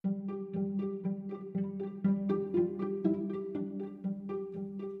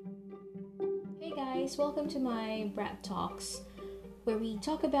guys, welcome to my Rant Talks, where we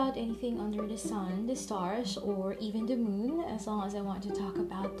talk about anything under the sun, the stars, or even the moon. As long as I want to talk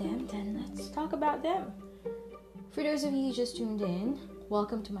about them, then let's talk about them. For those of you who just tuned in,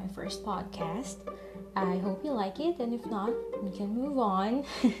 welcome to my first podcast. I hope you like it, and if not, we can move on.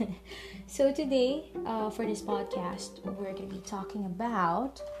 So today, for this podcast, we're going to be talking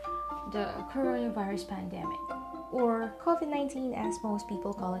about the coronavirus pandemic, or COVID-19 as most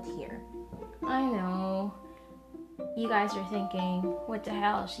people call it here. I know, you guys are thinking, what the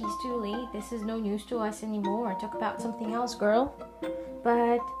hell, she's too late, this is no news to us anymore, talk about something else, girl.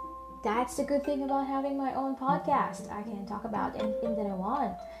 But that's the good thing about having my own podcast. I can talk about anything that I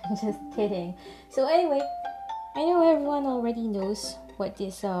want. Just kidding. So anyway, I know everyone already knows what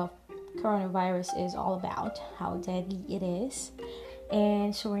this coronavirus is all about, how deadly it is.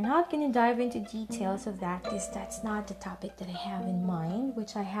 And so we're not going to dive into details of that because that's not the topic that I have in mind,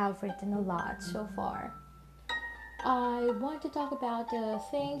 which I have written a lot so far. I want to talk about the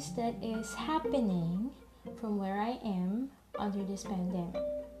things that is happening from where I am under this pandemic.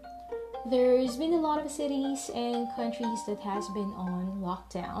 There's been a lot of cities and countries that has been on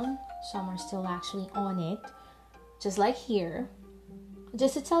lockdown. Some are still actually on it, just like here.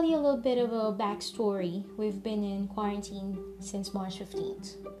 Just to tell you a little bit of a backstory, we've been in quarantine since March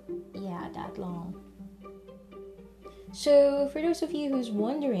 15th. Yeah, that long. So, for those of you who's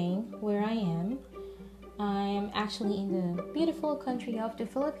wondering where I am, I'm actually in the beautiful country of the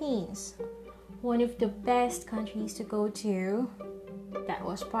Philippines. One of the best countries to go to. That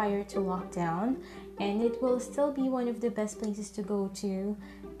was prior to lockdown, and it will still be one of the best places to go to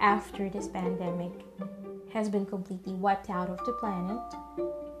after this pandemic has been completely wiped out of the planet.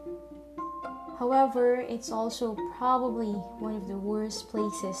 However, it's also probably one of the worst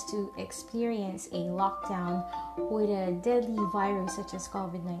places to experience a lockdown with a deadly virus such as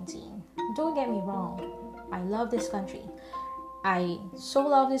COVID-19. Don't get me wrong, I love this country. I so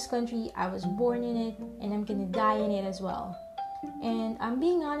love this country, I was born in it, and I'm gonna die in it as well. And I'm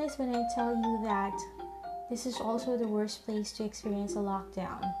being honest when I tell you that this is also the worst place to experience a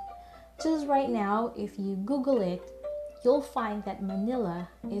lockdown. Just right now, if you Google it, you'll find that Manila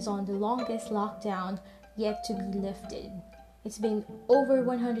is on the longest lockdown yet to be lifted. It's been over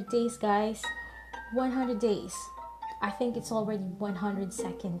 100 days, guys. 100 days. I think it's already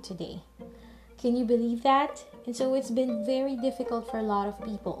 102nd today. Can you believe that? And so it's been very difficult for a lot of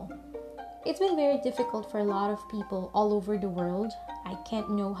people. It's been very difficult for a lot of people all over the world. I can't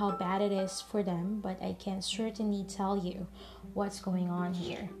know how bad it is for them, but I can certainly tell you what's going on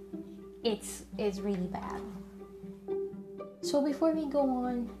here. It's really bad. So before we go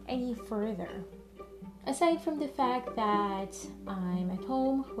on any further, aside from the fact that I'm at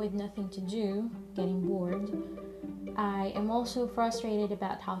home with nothing to do, getting bored, I am also frustrated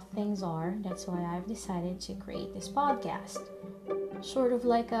about how things are. That's why I've decided to create this podcast. Sort of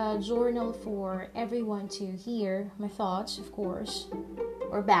like a journal for everyone to hear my thoughts, of course,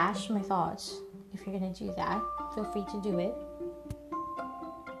 or bash my thoughts. If you're gonna do that, feel free to do it.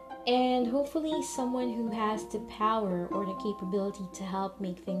 And hopefully someone who has the power or the capability to help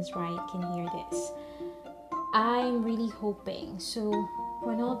make things right can hear this. I'm really hoping. So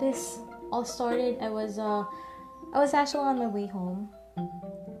when all this all started, I was actually on my way home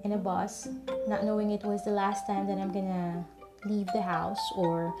in a bus, not knowing it was the last time that I'm gonna leave the house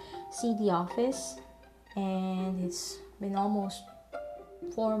or see the office. And it's been almost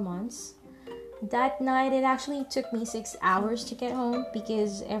 4 months. That night, it actually took me 6 hours to get home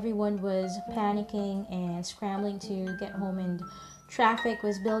because everyone was panicking and scrambling to get home, and traffic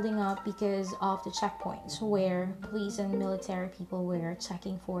was building up because of the checkpoints where police and military people were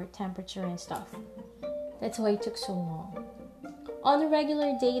checking for temperature and stuff. That's why it took so long. On a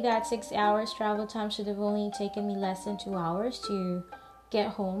regular day, that 6 hours travel time should have only taken me less than 2 hours to get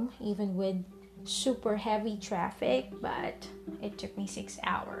home, even with super heavy traffic, but it took me 6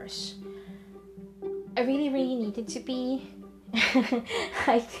 hours. I really needed to pee.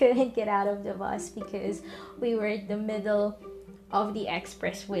 I couldn't get out of the bus because we were in the middle of the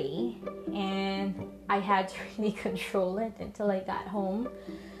expressway and I had to really control it until I got home.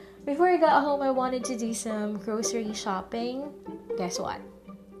 Before I got home, I wanted to do some grocery shopping. Guess what?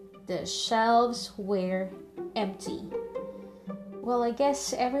 The shelves were empty. Well, I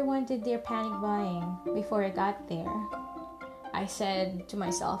guess everyone did their panic buying before I got there. I said to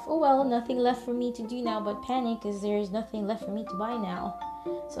myself, oh well, nothing left for me to do now but panic because there's nothing left for me to buy now.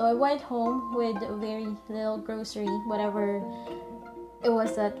 So I went home with very little grocery, whatever it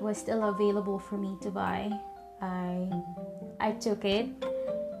was that was still available for me to buy. I took it,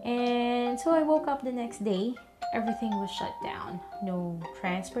 and so I woke up the next day. Everything was shut down. No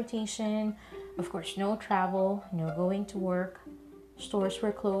transportation, Of course, no travel, no going to work. Stores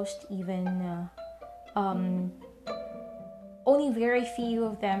were closed, even only very few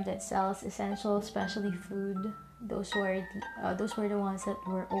of them that sells essential, especially food. Those were the ones that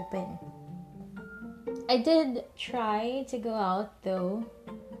were open. I did try to go out though,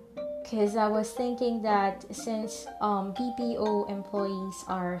 because I was thinking that since BPO employees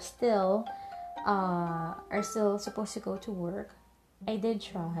are still supposed to go to work, I did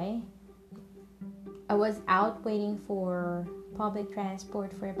try. I was out waiting for public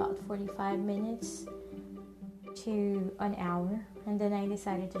transport for about 45 minutes to an hour, and then I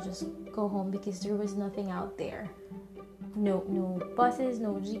decided to just go home because there was nothing out there. No buses,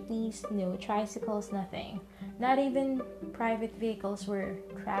 no jeepneys, no tricycles, nothing. Not even private vehicles were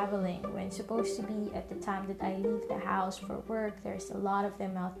traveling when supposed to be at the time that I leave the house for work. There's a lot of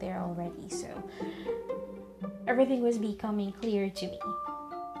them out there already, so everything was becoming clear to me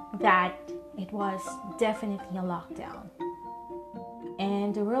that it was definitely a lockdown.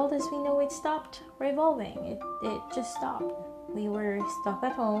 And the world as we know it stopped revolving. It just stopped. We were stuck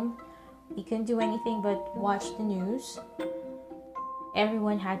at home. We couldn't do anything but watch the news.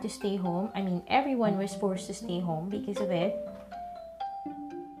 Everyone had to stay home. I mean, everyone was forced to stay home because of it.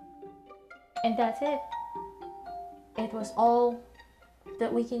 And that's it. It was all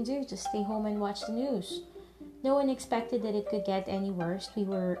that we can do, just stay home and watch the news. No one expected that it could get any worse. We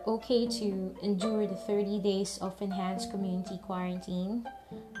were okay to endure the 30 days of enhanced community quarantine.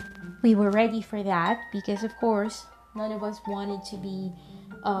 We were ready for that because, of course, none of us wanted to be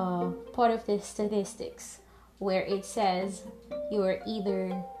part of the statistics where it says you're either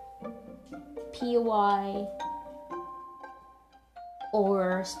POI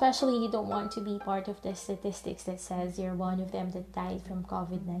or especially you don't want to be part of the statistics that says you're one of them that died from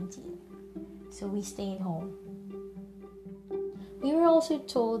COVID-19. So we stayed home. We were also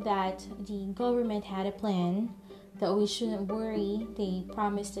told that the government had a plan, that we shouldn't worry. They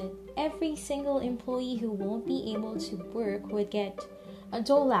promised that every single employee who won't be able to work would get a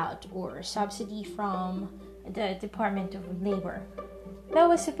dole out or subsidy from the Department of Labor. That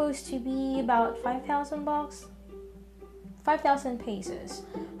was supposed to be about 5,000 bucks, 5,000 pesos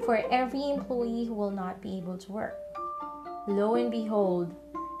for every employee who will not be able to work. Lo and behold,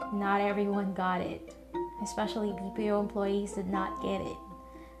 not everyone got it. Especially BPO employees did not get it.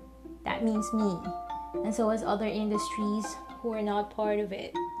 That means me. And so as other industries who are not part of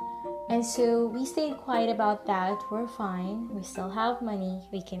it. And so we stayed quiet about that. We're fine. We still have money.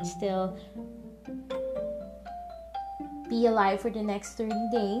 We can still be alive for the next 30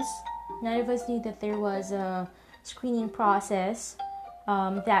 days. None of us knew that there was a screening process,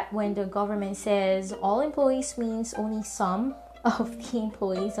 that when the government says all employees means only some of the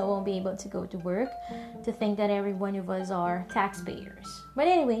employees that won't be able to go to work, to think that every one of us are taxpayers. But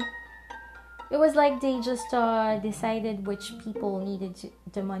anyway, it was like they just decided which people needed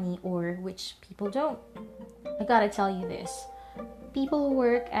the money or which people don't. I gotta tell you this. People who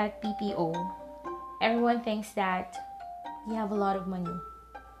work at BPO, everyone thinks that we have a lot of money.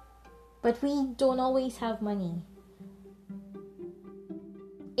 But we don't always have money.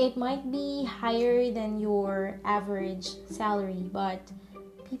 It might be higher than your average salary, but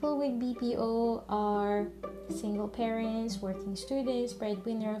people with BPO are single parents, working students,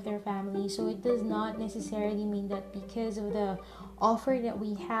 breadwinner of their family. So it does not necessarily mean that because of the offer that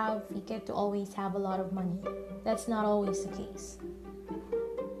we have, we get to always have a lot of money. That's not always the case.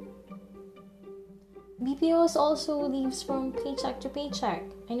 BPOs also lives from paycheck to paycheck.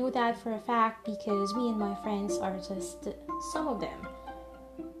 I know that for a fact because me and my friends are just some of them.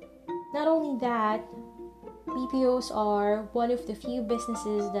 Not only that, BPOs are one of the few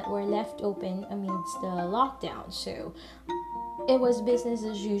businesses that were left open amidst the lockdown. So it was business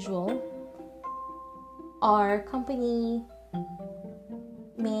as usual. Our company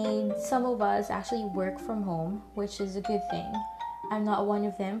made some of us actually work from home, which is a good thing. I'm not one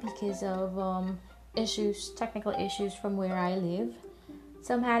of them because of technical issues from where I live.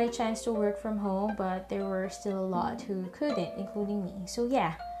 Some had a chance to work from home, but there were still a lot who couldn't, including me. So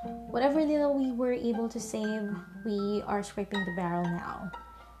yeah, whatever little we were able to save, we are scraping the barrel now.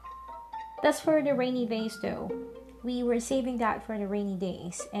 That's for the rainy days though. We were saving that for the rainy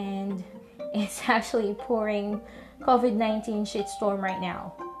days, and it's actually pouring COVID-19 shitstorm right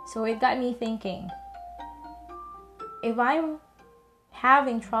now. So it got me thinking, if I'm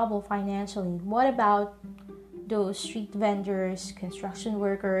having trouble financially, what about those street vendors, construction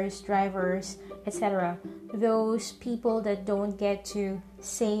workers, drivers, etc.? Those people that don't get to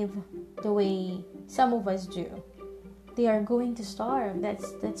save the way some of us do. They are going to starve.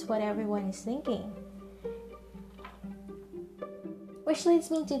 That's what everyone is thinking. Which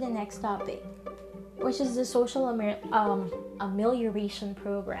leads me to the next topic, which is the social amelioration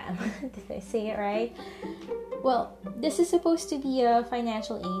program. Did I say it right? Well, this is supposed to be a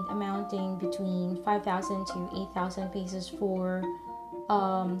financial aid amounting between 5,000 to 8,000 pesos for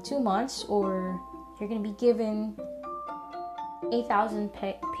 2 months, or you're going to be given 8,000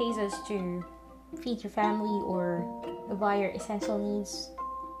 pesos to feed your family or buy your essential needs.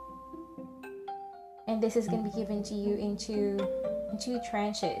 And this is going to be given to you in two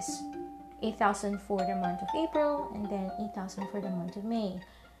tranches. 8,000 for the month of April and then 8,000 for the month of May.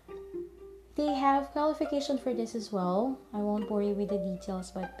 They have qualification for this as well. I won't bore you with the details,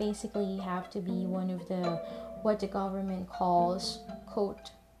 but basically you have to be one of what the government calls,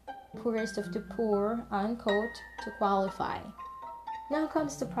 quote, poorest of the poor, unquote, to qualify. Now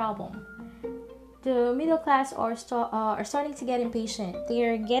comes the problem. The middle class are starting to get impatient. They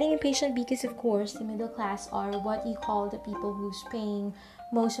are getting impatient because, of course, the middle class are what you call the people who's paying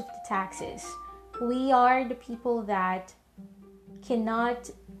most of the taxes. We are the people that cannot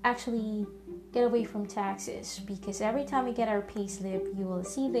actually get away from taxes, because every time we get our pay slip, you will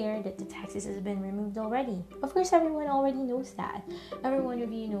see there that the taxes has been removed already. Of course, everyone already knows that. Every one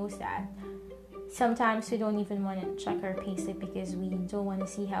of you knows that. Sometimes we don't even want to check our pay slip because we don't want to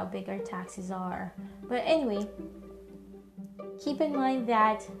see how big our taxes are. But anyway, keep in mind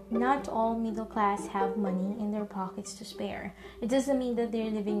that not all middle class have money in their pockets to spare. It doesn't mean that they're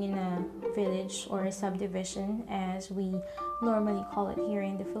living in a village or a subdivision, as we normally call it here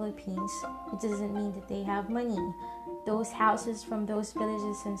in the Philippines. It doesn't mean that they have money. Those houses from those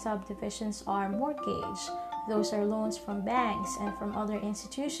villages and subdivisions are mortgaged. Those are loans from banks and from other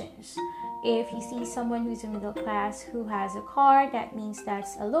institutions. If you see someone who's a middle class who has a car, that means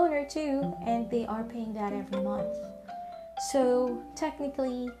that's a loaner too, and they are paying that every month. So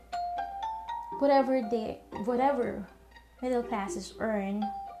technically, whatever middle classes earn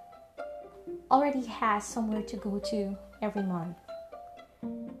already has somewhere to go to every month.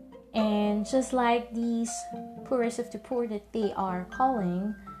 And just like these poorest of the poor that they are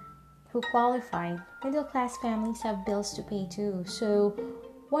calling, who qualified, middle class families have bills to pay too. So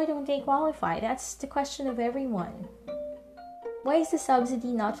why don't they qualify? That's the question of everyone. Why is the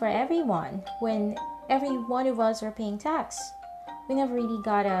subsidy not for everyone when every one of us are paying tax? We never really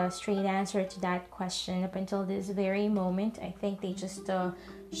got a straight answer to that question up until this very moment. I think they just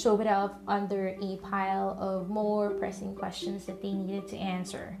showed it up under a pile of more pressing questions that they needed to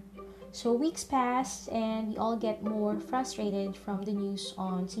answer. So weeks passed and we all get more frustrated from the news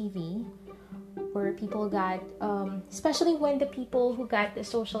on TV, where people got, especially when the people who got the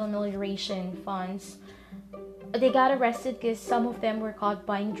social amelioration funds, they got arrested because some of them were caught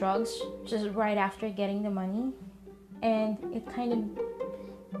buying drugs just right after getting the money. And it kind of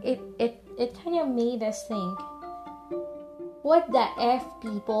made us think, what the F,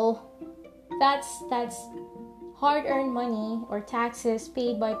 people? That's hard-earned money or taxes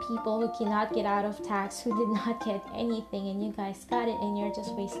paid by people who cannot get out of tax, who did not get anything, and you guys got it and you're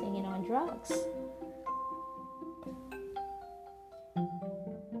just wasting it on drugs.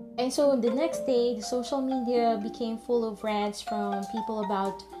 And so the next day, the social media became full of rants from people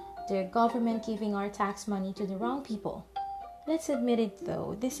about the government giving our tax money to the wrong people. Let's admit it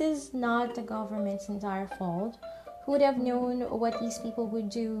though, this is not the government's entire fault. Who would have known what these people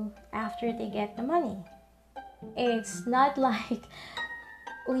would do after they get the money? It's not like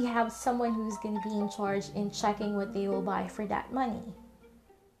we have someone who's going to be in charge in checking what they will buy for that money.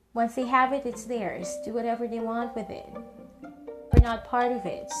 Once they have it, it's theirs. Do whatever they want with it. We're not part of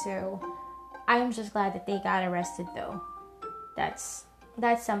it, so I'm just glad that they got arrested though. That's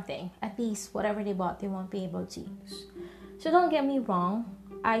something. At least whatever they bought, they won't be able to use. So don't get me wrong.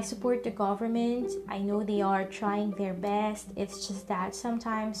 I support the government. I know they are trying their best. It's just that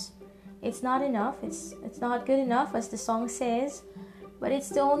sometimes it's not enough. It's not good enough, as the song says. But it's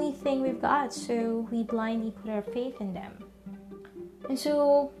the only thing we've got, so we blindly put our faith in them. And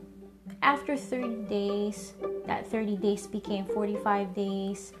so after 30 days, that 30 days became 45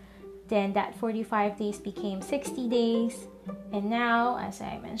 days. Then that 45 days became 60 days. And now, as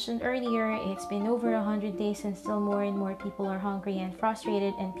I mentioned earlier, it's been over 100 days and still more and more people are hungry and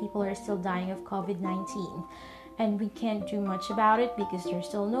frustrated, and people are still dying of COVID-19. And we can't do much about it because there's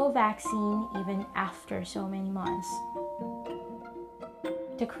still no vaccine even after so many months.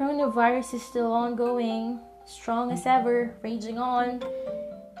 The coronavirus is still ongoing, strong as ever, raging on,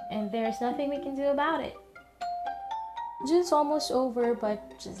 and there's nothing we can do about it. June's almost over,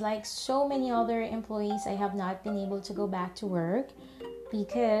 but just like so many other employees, I have not been able to go back to work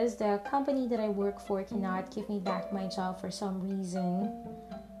because the company that I work for cannot give me back my job for some reason.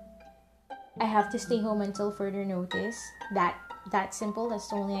 I have to stay home until further notice. That that simple. That's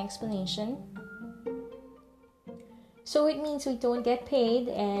the only explanation. So it means we don't get paid,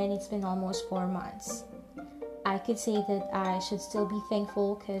 and it's been almost 4 months. I could say that I should still be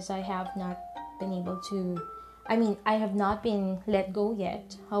thankful because I have not been able to, I have not been let go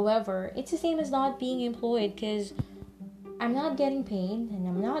yet. However, it's the same as not being employed because I'm not getting paid and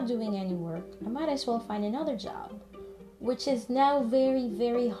I'm not doing any work. I might as well find another job, which is now very,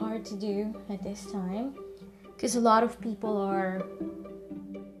 very hard to do at this time because a lot of people are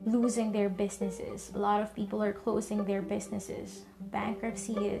losing their businesses. A lot of people are closing their businesses.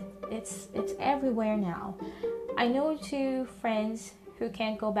 Bankruptcy, it's everywhere now. I know 2 friends who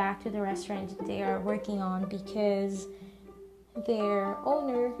can't go back to the restaurant they are working on because the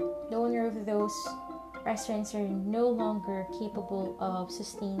owner of those restaurants are no longer capable of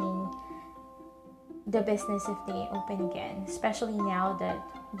sustaining the business if they open again, especially now that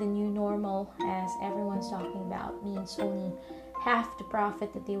the new normal, as everyone's talking about, means only half the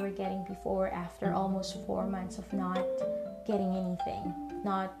profit that they were getting before after almost 4 months of not getting anything,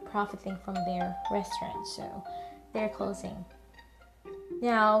 not profiting from their restaurant. So they're closing.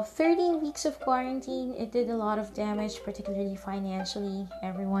 Now, 13 weeks of quarantine, it did a lot of damage, particularly financially.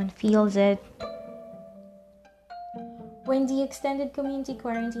 Everyone feels it. When the extended community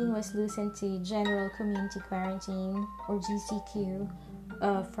quarantine was loosened to general community quarantine, or GCQ,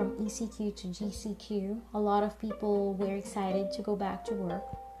 from ECQ to GCQ, a lot of people were excited to go back to work.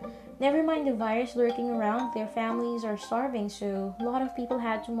 Never mind the virus lurking around, their families are starving, so a lot of people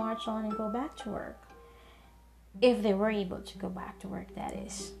had to march on and go back to work. If they were able to go back to work, that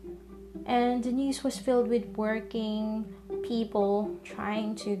is. And the news was filled with working people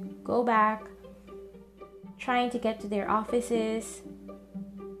trying to go back, trying to get to their offices.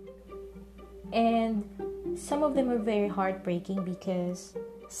 And some of them were very heartbreaking because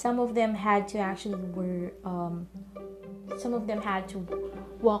some of them had to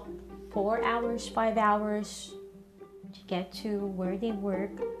walk 4 hours, 5 hours to get to where they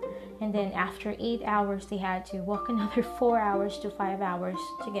work. And then after 8 hours, they had to walk another 4 hours to 5 hours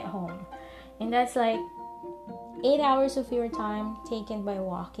to get home. And that's like 8 hours of your time taken by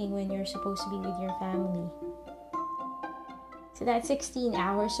walking when you're supposed to be with your family. So that's 16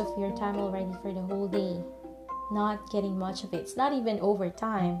 hours of your time already for the whole day. Not getting much of it. It's not even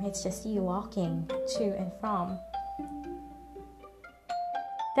overtime. It's just you walking to and from.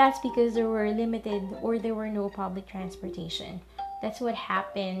 That's because there were no public transportation. That's what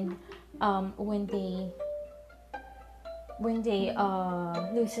happened when they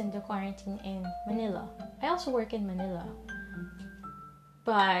loosened the quarantine in Manila. I also work in Manila.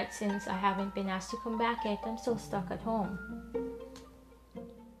 But since I haven't been asked to come back yet, I'm still stuck at home.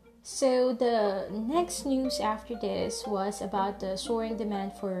 So the next news after this was about the soaring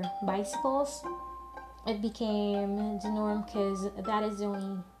demand for bicycles. It became the norm because that is the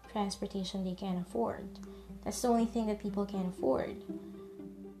only transportation they can afford. That's the only thing that people can afford.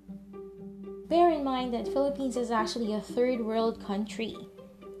 Bear in mind that Philippines is actually a third world country.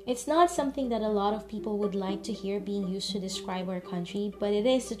 It's not something that a lot of people would like to hear being used to describe our country, but it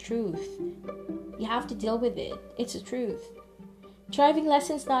is the truth. You have to deal with it. It's the truth. Driving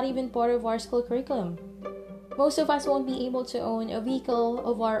lessons not even part of our school curriculum. Most of us won't be able to own a vehicle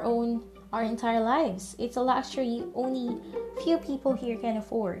of our own our entire lives. It's a luxury only few people here can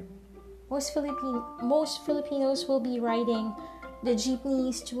afford. Most Filipinos will be riding the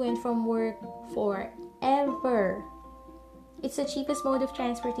jeepneys to and from work forever. It's the cheapest mode of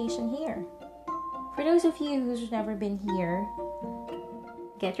transportation here. For those of you who's never been here,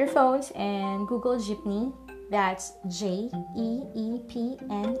 get your phones and Google jeepney. That's Jeepney.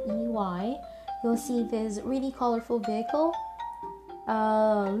 You'll see this really colorful vehicle.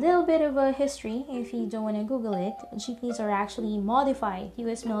 A little bit of a history if you don't want to Google it. Jeepneys are actually modified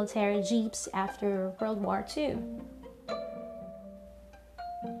U.S. military jeeps after World War II.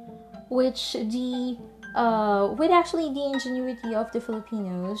 With the ingenuity of the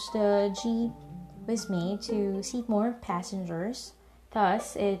Filipinos, the jeep was made to seat more passengers.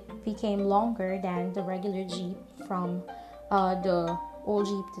 Thus, it became longer than the regular jeep from the old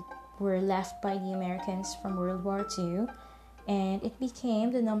jeep that were left by the Americans from World War II. And it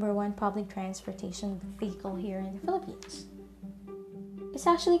became the #1 public transportation vehicle here in the Philippines. It's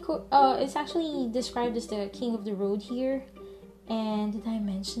actually described as the king of the road here. And did I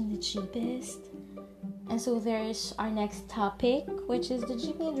mention the cheapest? And so there's our next topic, which is the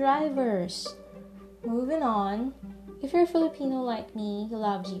jeepney drivers. Moving on, if you're a Filipino like me, you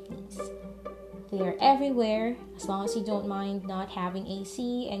love jeepneys. They are everywhere. As long as you don't mind not having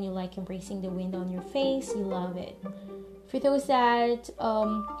AC and you like embracing the wind on your face, you love it. For those that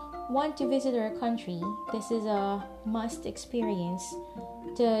want to visit our country, this is a must experience.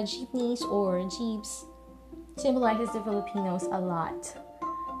 The jeepneys or jeeps symbolizes the Filipinos a lot.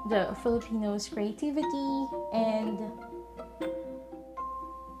 The Filipinos' creativity, and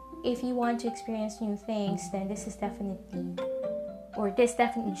if you want to experience new things, then this definitely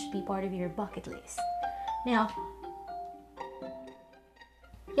should be part of your bucket list. Now,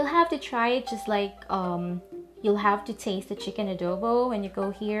 you'll have to try it, just like you'll have to taste the chicken adobo when you go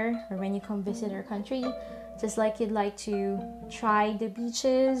here or when you come visit our country. Just like you'd like to try the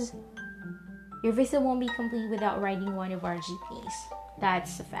beaches, your visit won't be complete without riding one of our jeepneys.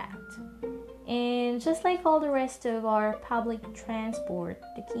 That's a fact. And just like all the rest of our public transport,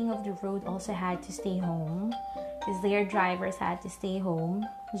 the king of the road also had to stay home because their drivers had to stay home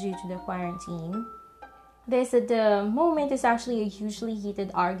due to the quarantine. This at the moment is actually a hugely heated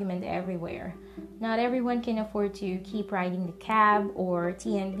argument everywhere. Not everyone can afford to keep riding the cab or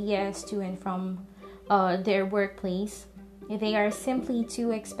TNBS to and from their workplace. They are simply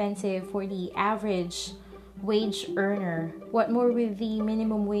too expensive for the average wage earner. What more with the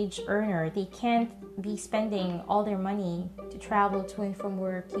minimum wage earner? They can't be spending all their money to travel to and from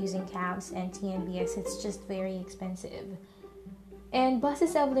work using cabs and TNBS. It's just very expensive. And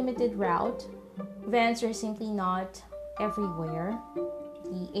buses have limited route. Vans are simply not everywhere,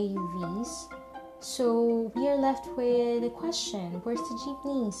 the AUVs. So we are left with a question: where's the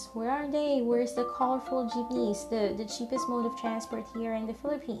jeepneys? Where are they? Where's the colorful jeepneys, the cheapest mode of transport here in the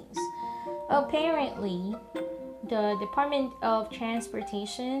Philippines? Apparently, the Department of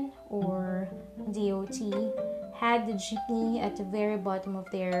Transportation, or DOT, had the jeepney at the very bottom of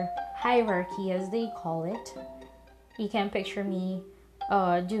their hierarchy, as they call it. You can picture me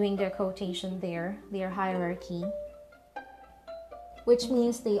doing the quotation there, their hierarchy, which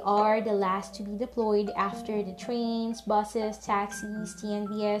means they are the last to be deployed after the trains, buses, taxis,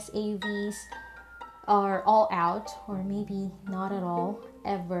 TNVS, AUVs are all out, or maybe not at all,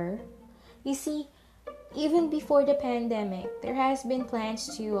 ever. You see, even before the pandemic, there has been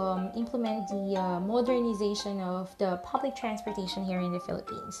plans to implement the modernization of the public transportation here in the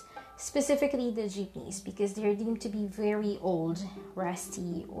Philippines, specifically the jeepneys, because they're deemed to be very old,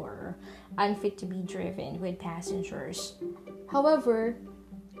 rusty, or unfit to be driven with passengers. However,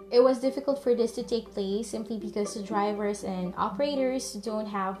 it was difficult for this to take place simply because the drivers and operators don't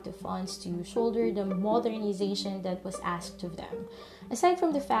have the funds to shoulder the modernization that was asked of them. Aside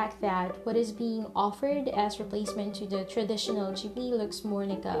from the fact that what is being offered as replacement to the traditional jeepney looks more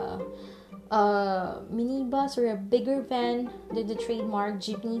like a minibus or a bigger van than the trademark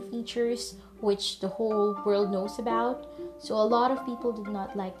jeepney features, which the whole world knows about. So a lot of people did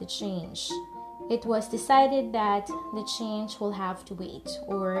not like the change. It was decided that the change will have to wait,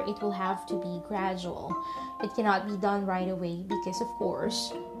 or it will have to be gradual. It cannot be done right away because, of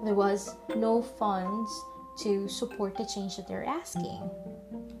course, there was no funds to support the change that they're asking.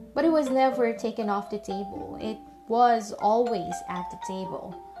 But it was never taken off the table. It was always at the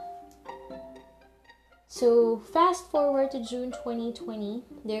table. So fast forward to June 2020,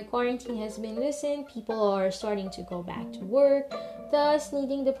 their quarantine has been loosened, people are starting to go back to work, thus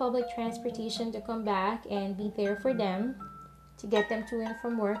needing the public transportation to come back and be there for them, to get them to and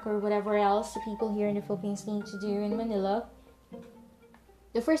from work or whatever else the people here in the Philippines need to do in Manila.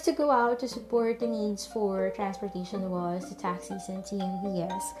 The first to go out to support the needs for transportation was the taxis and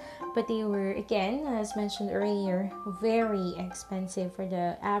TNVS, but they were, again, as mentioned earlier, very expensive for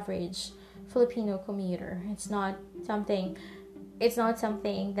the average Filipino commuter. It's not something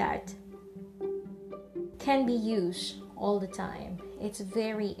that can be used all the time. It's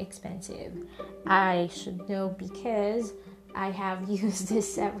very expensive. I should know because I have used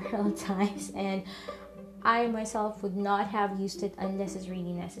this several times, and I myself would not have used it unless it's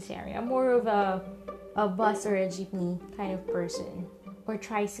really necessary. I'm more of a bus or a jeepney kind of person, or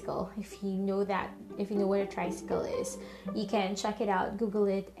tricycle. If you know what a tricycle is, you can check it out, Google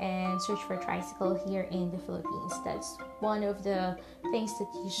it, and search for tricycle here in the Philippines. That's one of the things that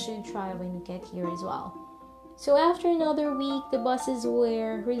you should try when you get here as well. So after another week, the buses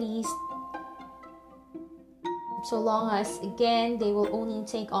were released, so long as, again, they will only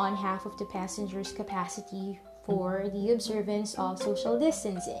take on half of the passengers' capacity for the observance of social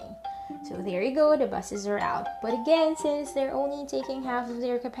distancing. So there you go, the buses are out. But again, since they're only taking half of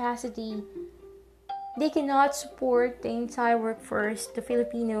their capacity, they cannot support the entire workforce, the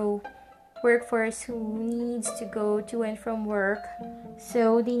Filipino workforce who needs to go to and from work,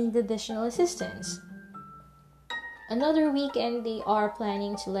 so they need additional assistance. Another weekend, they are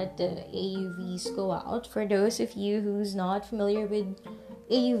planning to let the AUVs go out. For those of you who's not familiar with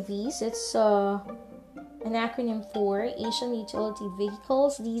AUVs, it's an acronym for Asian Utility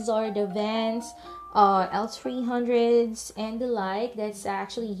Vehicles. These are the vans, L300s, and the like that's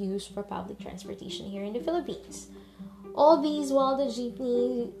actually used for public transportation here in the Philippines. All these while the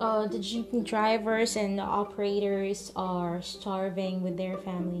jeepney drivers and the operators are starving with their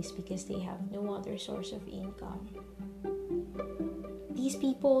families because they have no other source of income. These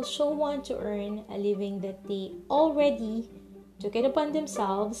people so want to earn a living that they already took it upon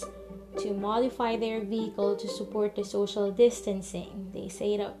themselves to modify their vehicle to support the social distancing. They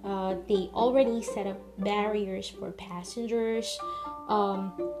already set up barriers for passengers,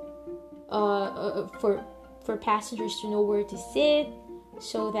 for passengers to know where to sit,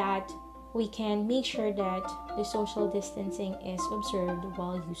 so that we can make sure that the social distancing is observed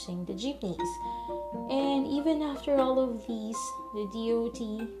while using the jeepneys. And even after all of these, the DOT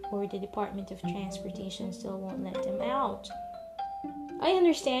or the Department of Transportation still won't let them out. I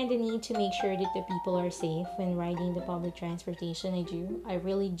understand the need to make sure that the people are safe when riding the public transportation. I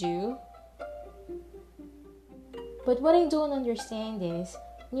really do. But what I don't understand is,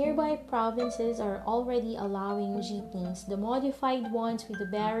 nearby provinces are already allowing jeepneys, the modified ones with the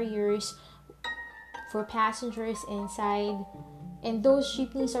barriers for passengers inside, and those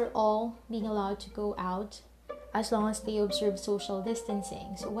jeepneys are all being allowed to go out as long as they observe social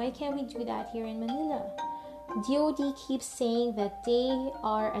distancing. So why can't we do that here in Manila? DOD keeps saying that they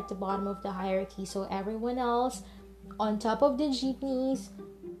are at the bottom of the hierarchy, so everyone else on top of the jeepneys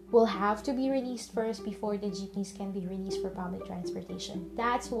will have to be released first before the jeepneys can be released for public transportation.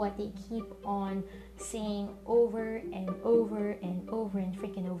 That's what they keep on saying over and over and over and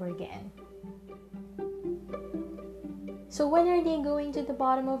freaking over again. So when are they going to the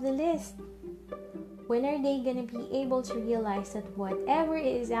bottom of the list? When are they going to be able to realize that whatever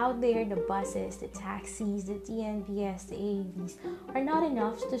is out there, the buses, the taxis, the TNVS, the AVs, are not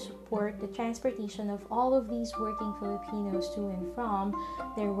enough to support the transportation of all of these working Filipinos to and from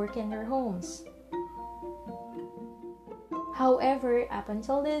their work and their homes? However, up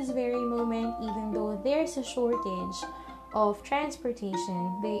until this very moment, even though there's a shortage of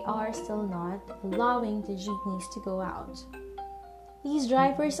transportation, they are still not allowing the jeepneys to go out. These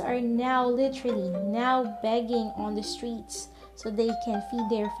drivers are now begging on the streets so they can feed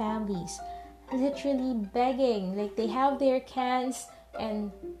their families. Literally begging, like they have their cans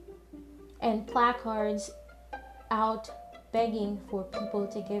and placards out begging for people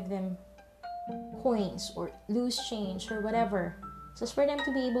to give them coins or loose change or whatever, just for them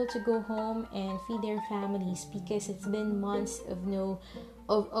to be able to go home and feed their families, because it's been months of no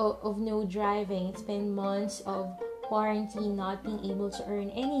driving. It's been months of quarantine, not being able to earn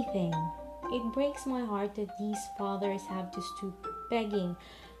anything. It breaks my heart that these fathers have to stoop begging.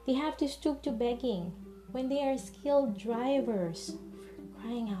 They have to stoop to begging when they are skilled drivers. For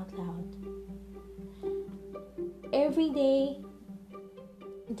crying out loud. Every day,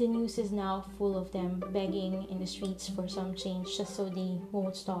 the news is now full of them begging in the streets for some change just so they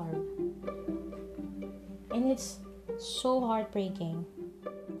won't starve. And it's so heartbreaking.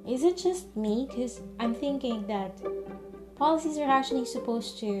 Is it just me? Because I'm thinking that policies are actually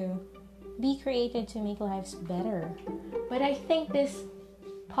supposed to be created to make lives better. But I think this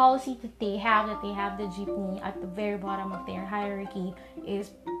policy that they have the jeepney at the very bottom of their hierarchy,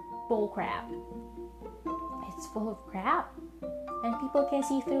 is bullcrap. It's full of crap. And people can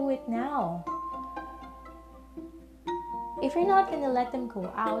see through it now. If you're not going to let them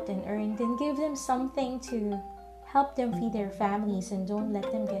go out and earn, then give them something to help them feed their families, and don't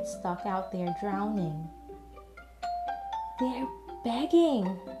let them get stuck out there drowning. They're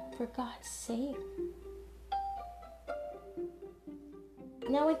begging, for God's sake.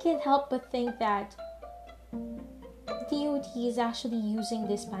 Now I can't help but think that DOT is actually using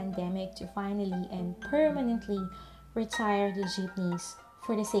this pandemic to finally and permanently retire the jeepneys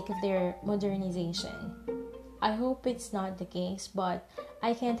for the sake of their modernization. I hope it's not the case, but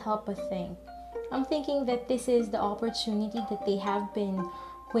I can't help but think. I'm thinking that this is the opportunity that they have been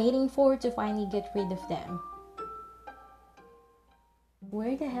waiting for to finally get rid of them.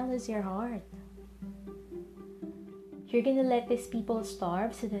 Where the hell is your heart? You're gonna let these people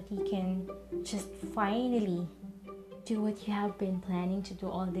starve so that you can just finally do what you have been planning to do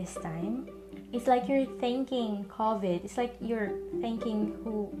all this time? It's like you're thanking COVID. It's like you're thanking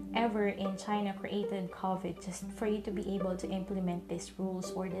whoever in China created COVID just for you to be able to implement these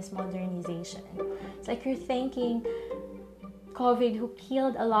rules or this modernization. It's like you're thanking COVID, who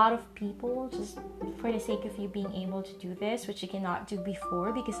killed a lot of people, just for the sake of you being able to do this, which you cannot do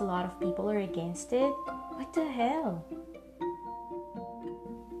before because a lot of people are against it. What the hell?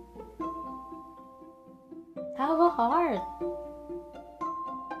 Have a heart.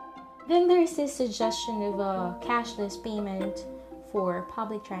 Then there's this suggestion of a cashless payment for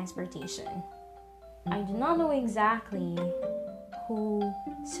public transportation. I do not know exactly who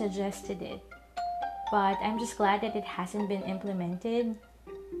suggested it, but I'm just glad that it hasn't been implemented.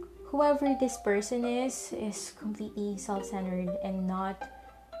 Whoever this person is completely self-centered and not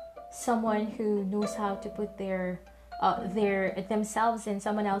someone who knows how to put their themselves in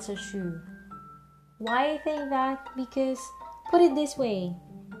someone else's shoe. Why I think that? Because put it this way,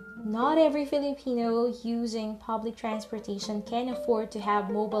 not every Filipino using public transportation can afford to have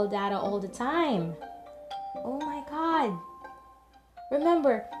mobile data all the time. Oh my God.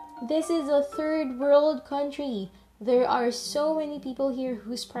 Remember, this is a third world country. There are so many people here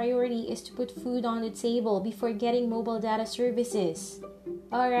whose priority is to put food on the table before getting mobile data services.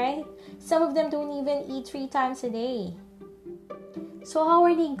 Alright? Some of them don't even eat 3 times a day. So how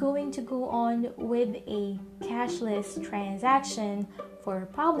are they going to go on with a cashless transaction for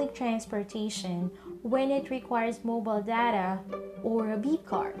public transportation when it requires mobile data or a beep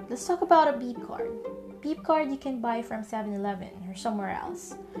card? Let's talk about a beep card. Beep card you can buy from 7-Eleven or somewhere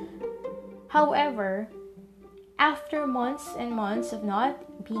else. However, after months and months of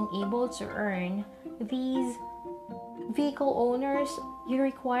not being able to earn, these vehicle owners, you're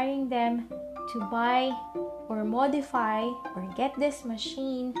requiring them to buy or modify or get this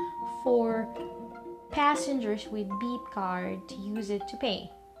machine for passengers with beep card to use it to pay.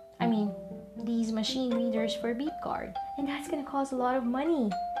 I mean, these machine readers for beep card. And that's going to cost a lot of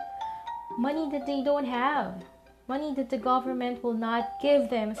money. Money that they don't have. Money that the government will not give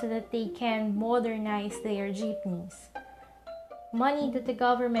them so that they can modernize their jeepneys. Money that the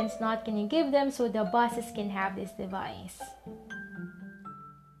government's not going to give them so the buses can have this device.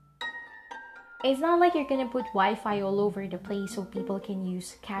 It's not like you're going to put Wi-Fi all over the place so people can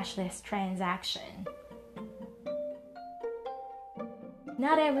use cashless transaction.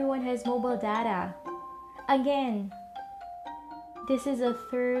 Not everyone has mobile data. Again, this is a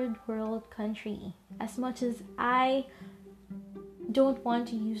third world country. As much as I don't want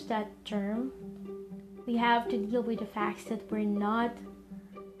to use that term, we have to deal with the facts that we're not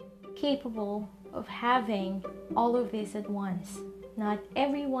capable of having all of this at once. Not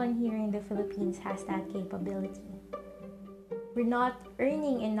everyone here in the Philippines has that capability. We're not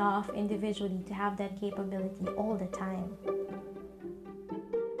earning enough individually to have that capability all the time.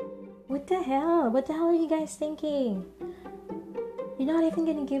 What the hell? What the hell are you guys thinking? You're not even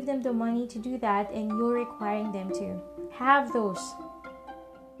going to give them the money to do that, and you're requiring them to have those.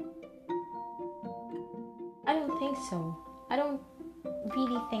 I don't think so. I don't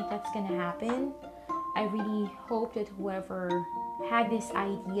really think that's going to happen. I really hope that whoever had this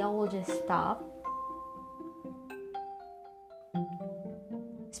idea will just stop.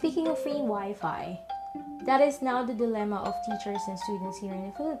 Speaking of free Wi-Fi, that is now the dilemma of teachers and students here in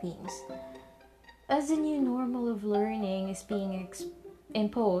the Philippines. As the new normal of learning is being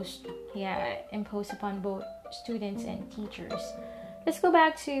imposed upon both students and teachers. Let's go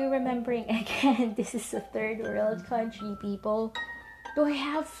back to remembering again, this is a third world country, people. Do I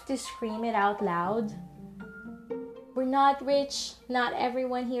have to scream it out loud? We're not rich. Not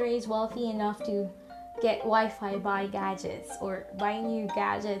everyone here is wealthy enough to get Wi-Fi, buy gadgets, or buy new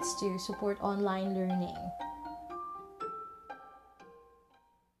gadgets to support online learning.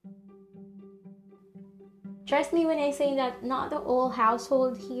 Trust me when I say that not the whole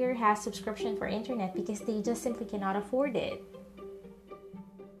household here has subscription for internet because they just simply cannot afford it.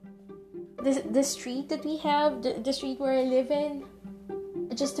 The street that we have, the street where I live in,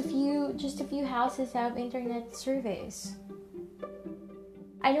 just a few houses have internet service.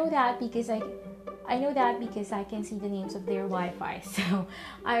 I know that because I can see the names of their Wi-Fi. So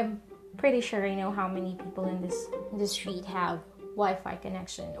I'm pretty sure I know how many people in this street have Wi-Fi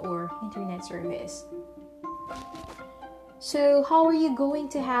connection or internet service. So how are you going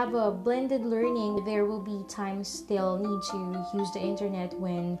to have a blended learning? There will be times they'll need to use the internet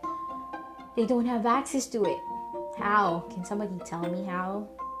when they don't have access to it. How? Can somebody tell me how?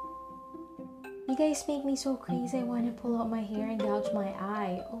 You guys make me so crazy. I want to pull out my hair and gouge my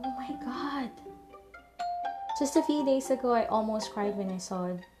eye. Oh my God. Just a few days ago, I almost cried when I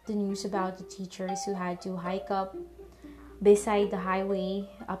saw the news about the teachers who had to hike up beside the highway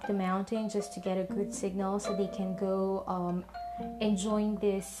up the mountain just to get a good signal so they can go and join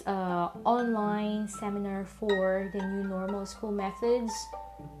this online seminar for the new normal school methods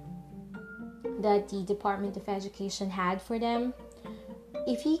that the Department of Education had for them.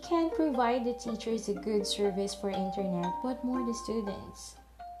 If you can provide the teachers a good service for internet, what more the students?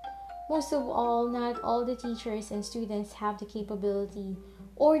 Most of all, not all the teachers and students have the capability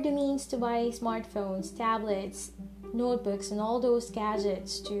or the means to buy smartphones, tablets, notebooks and all those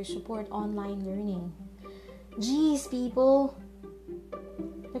gadgets to support online learning. Geez, people,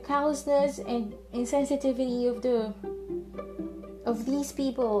 the callousness and insensitivity of these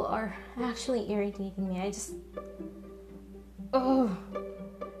people are actually irritating me.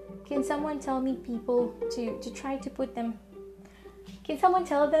 Can someone tell me people to try to put them, can someone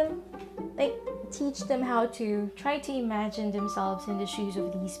tell them, like, teach them how to try to imagine themselves in the shoes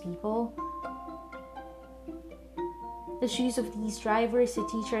of these people, the shoes of these drivers, the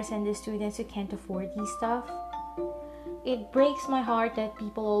teachers, and the students who can't afford these stuff. It breaks my heart that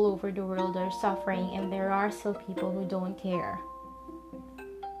people all over the world are suffering and there are still people who don't care.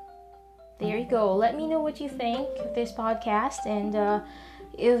 There you go. Let me know what you think of this podcast, and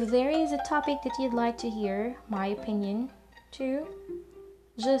if there is a topic that you'd like to hear my opinion to,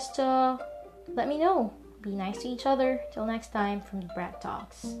 just let me know. Be nice to each other. Till next time, from the Brat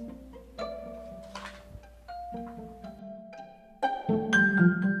Talks.